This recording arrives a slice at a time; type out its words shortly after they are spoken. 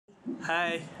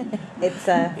Hi.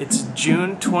 It's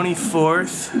June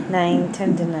 24th.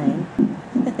 10 to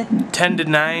 9. 10 to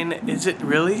 9. Is it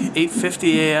really?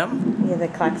 8:50 a.m.? Yeah, the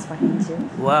clock's behind you.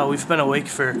 Wow, we've been awake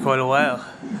for quite a while.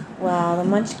 Well, the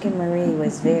Munchkin Marie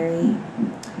was very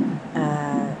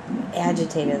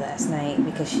agitated last night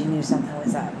because she knew something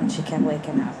was up and she kept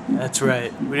waking up. That's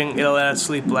right. We didn't get a lot of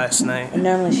sleep last night. And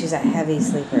normally she's a heavy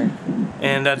sleeper.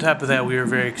 And on top of that, we were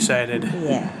very excited.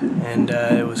 Yeah. And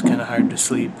it was kind of hard to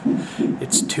sleep.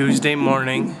 It's Tuesday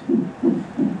morning,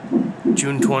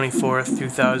 June 24th,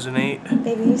 2008.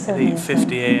 Baby, you're so at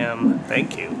 8:50 a.m.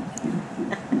 Thank you.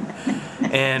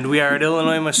 And we are at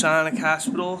Illinois Masonic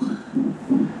Hospital,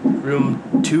 room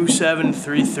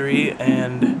 2733,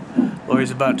 and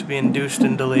Lori's about to be induced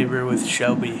into labor with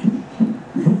Shelby.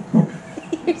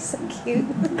 You're so cute.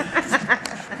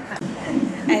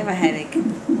 I have a headache.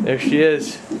 There she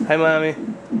is. Hi, Mommy.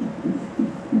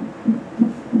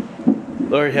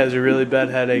 Lori has a really bad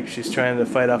headache. She's trying to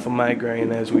fight off a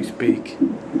migraine as we speak.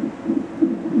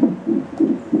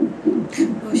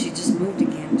 Oh, she just moved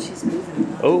again. She's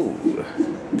moving. Oh,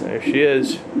 there she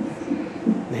is.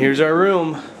 And here's our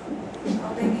room.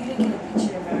 Oh, baby, you didn't get a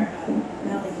picture of our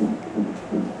belly.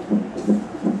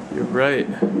 You're right.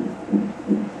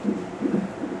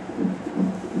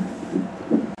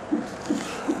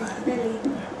 Belly.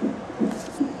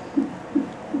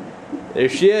 There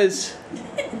she is.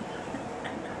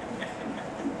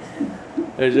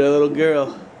 There's our little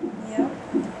girl. Yep.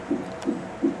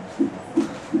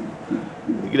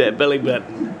 Look at that belly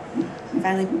button.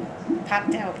 Finally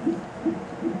popped out.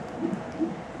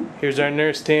 Here's our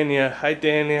nurse, Tanya. Hi,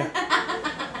 Tanya.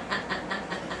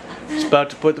 She's about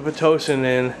to put the Pitocin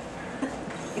in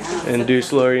and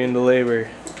induce Lori into labor.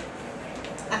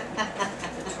 The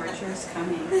torture is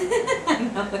coming. I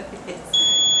know it is.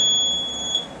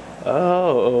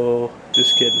 Oh,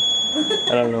 just kidding.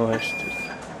 I don't know.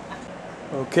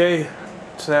 Okay,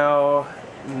 it's now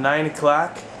 9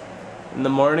 o'clock in the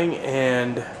morning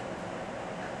and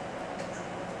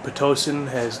Pitocin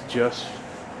has just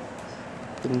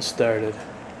been started.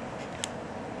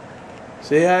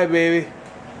 Say hi, baby.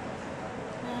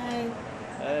 Hi.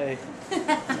 Hi.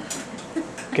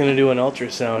 Gonna do an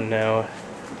ultrasound now.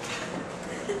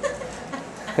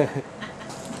 Hi.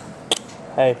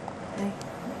 Hi.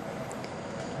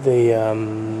 They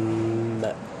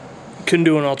couldn't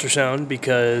do an ultrasound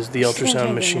because the She's gonna try ultrasound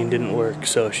to machine get didn't another work,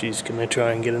 so she's gonna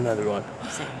try and get another one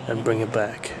Sorry. and bring it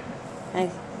back. Hi.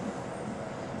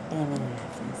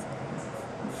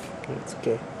 It's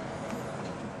okay.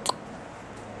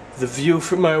 The view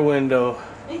from our window.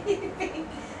 Baby,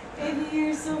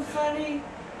 you're so funny.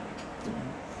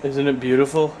 Isn't it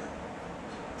beautiful?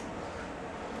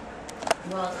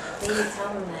 Well, they did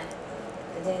tell them that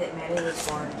the day that Maddie was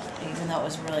born, even though it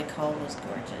was really cold, was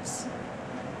gorgeous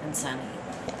and sunny.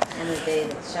 And the day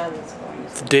that Shelby was born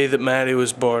was The day that Maddie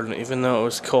was born, even though it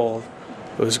was cold,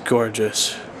 it was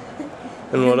gorgeous.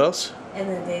 And what else? And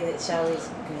the day that Shelby's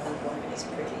going to be born is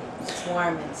pretty. It's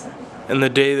warm and sunny. And the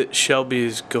day that Shelby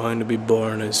is going to be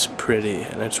born is pretty,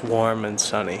 and it's warm and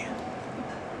sunny.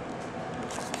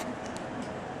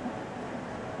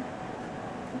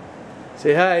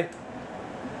 Say hi.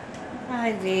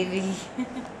 Hi, baby.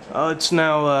 Oh, it's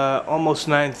now almost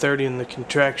 9:30 and the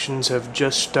contractions have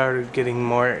just started getting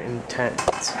more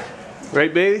intense.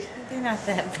 Right, baby? They're not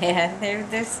that bad.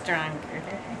 They're stronger.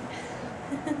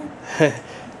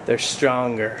 They're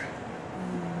stronger.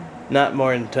 Not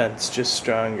more intense, just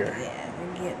stronger. Yeah,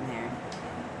 they're getting there.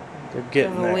 They're They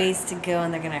getting have a there. ways to go,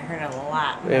 and they're going to hurt a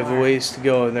lot more. They have a ways to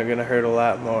go and they're going to hurt a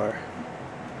lot more.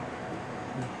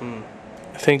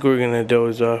 I think we're going to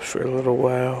doze off for a little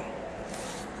while.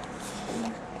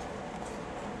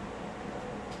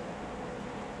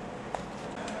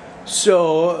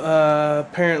 So,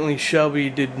 apparently Shelby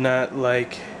did not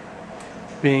like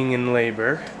being in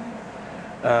labor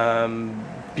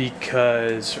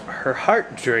because her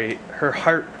heart rate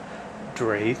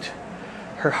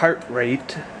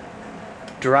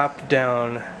dropped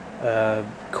down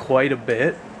quite a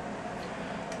bit.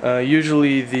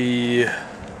 Usually the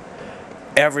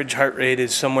average heart rate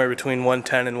is somewhere between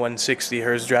 110 and 160.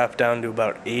 Hers dropped down to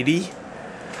about 80.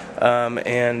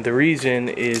 And the reason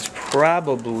is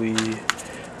probably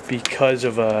because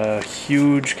of a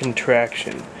huge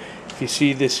contraction. If you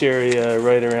see this area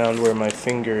right around where my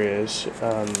finger is,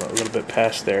 a little bit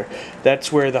past there,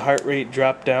 that's where the heart rate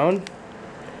dropped down,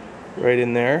 right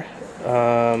in there.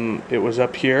 It was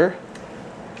up here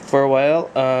for a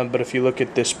while, but if you look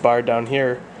at this bar down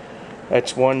here,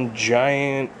 that's one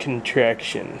giant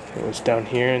contraction. It was down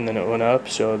here and then it went up,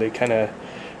 so they kind of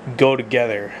go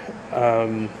together.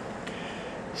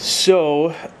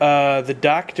 So the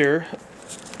doctor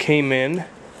came in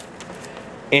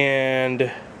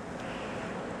and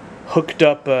hooked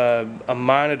up a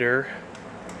monitor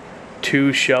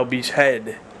to Shelby's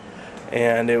head,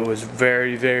 and it was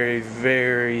very, very,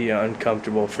 very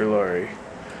uncomfortable for Lori.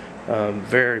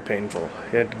 Very painful.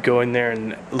 He had to go in there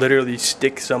and literally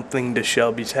stick something to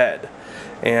Shelby's head,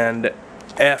 and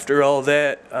after all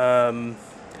that,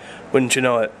 wouldn't you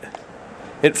know it,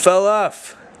 it fell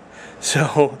off.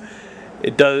 So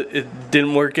it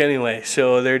didn't work anyway.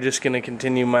 So they're just gonna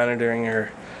continue monitoring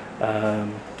her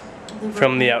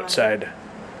from the outside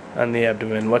on the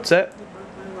abdomen. What's that?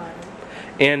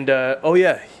 And oh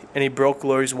yeah, and he broke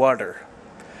Lori's water.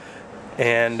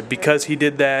 And because he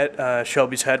did that,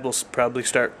 Shelby's head will probably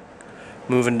start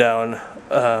moving down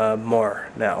more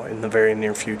now in the very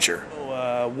near future.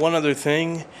 One other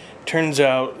thing, turns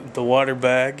out the water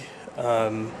bag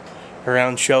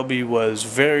around Shelby was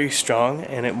very strong,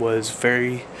 and it was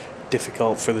very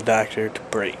difficult for the doctor to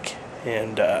break,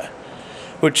 and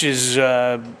which is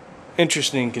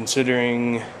interesting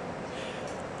considering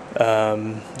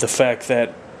the fact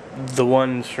that the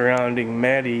one surrounding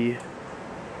Maddie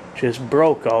just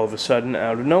broke all of a sudden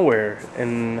out of nowhere.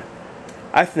 And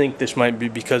I think this might be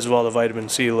because of all the vitamin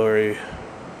C Lori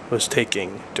was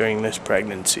taking during this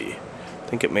pregnancy. I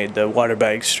think it made the water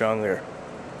bag stronger.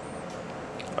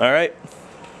 Alright.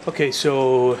 Okay,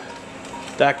 so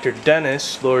Dr.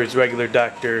 Dennis, Lori's regular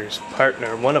doctor's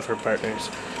partner, one of her partners,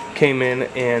 came in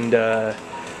and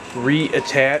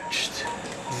reattached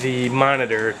the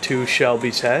monitor to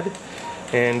Shelby's head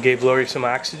and gave Lori some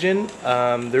oxygen.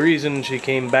 The reason she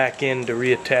came back in to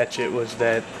reattach it was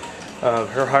that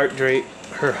her heart, I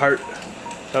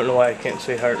don't know why I can't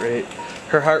say heart rate,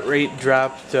 her heart rate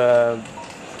dropped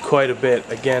quite a bit.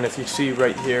 Again, if you see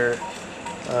right here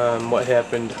what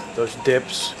happened, those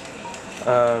dips,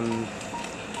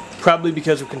 probably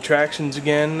because of contractions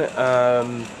again.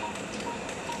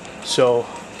 So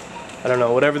I don't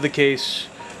know, whatever the case,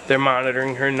 they're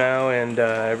monitoring her now, and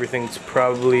everything's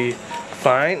probably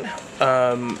fine.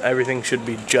 Everything should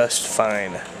be just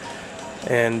fine.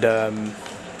 And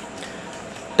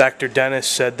Dr. Dennis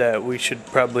said that we should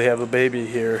probably have a baby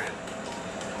here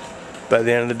by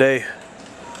the end of the day.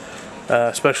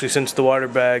 Especially since the water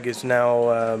bag is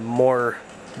now more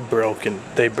broken.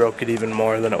 They broke it even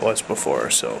more than it was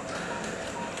before, so.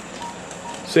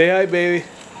 Say hi, baby.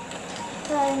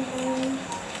 Hi.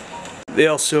 They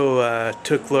also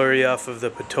took Lori off of the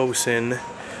Pitocin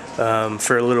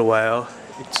for a little while.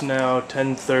 It's now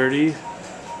 10:30.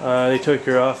 They took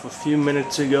her off a few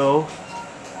minutes ago,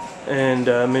 and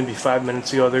maybe 5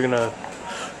 minutes ago. They're gonna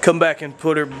come back and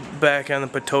put her back on the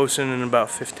Pitocin in about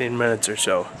 15 minutes or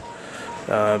so.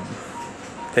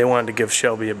 They wanted to give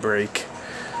Shelby a break.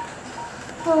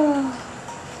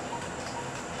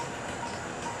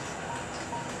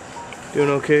 Doing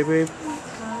okay, babe?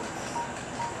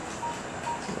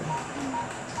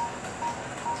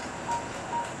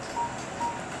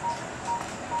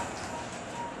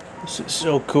 This is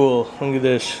so cool. Look at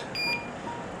this.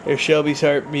 There's Shelby's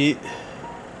heartbeat.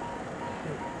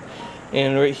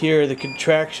 And right here are the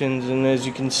contractions, and as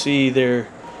you can see, they're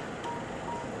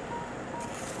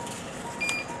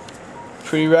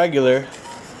pretty regular.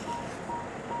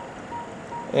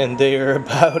 And they are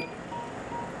about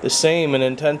the same in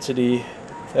intensity,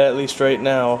 at least right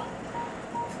now.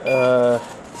 We'll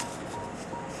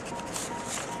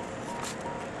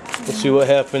see what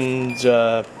happens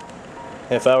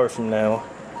half hour from now.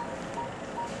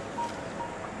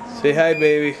 Say hi,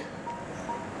 baby.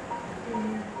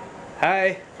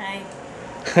 Hi.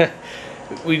 Hi.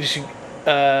 We just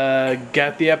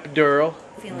got the epidural.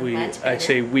 Feeling much better. I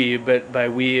say we, but by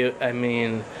we I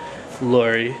mean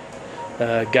Lori.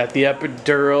 Got the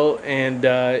epidural and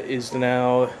is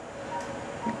now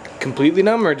completely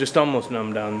numb, or just almost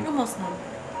numb down? Almost numb.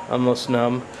 Almost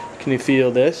numb. Can you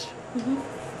feel this? Mm-hmm.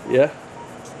 Yeah?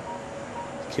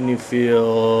 Can you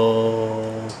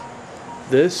feel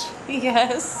this?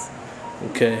 Yes.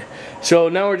 Okay. So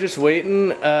now we're just waiting.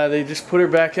 They just put her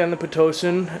back on the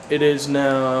Pitocin. It is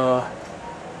now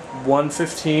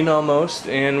 1:15 almost,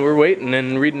 and we're waiting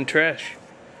and reading trash.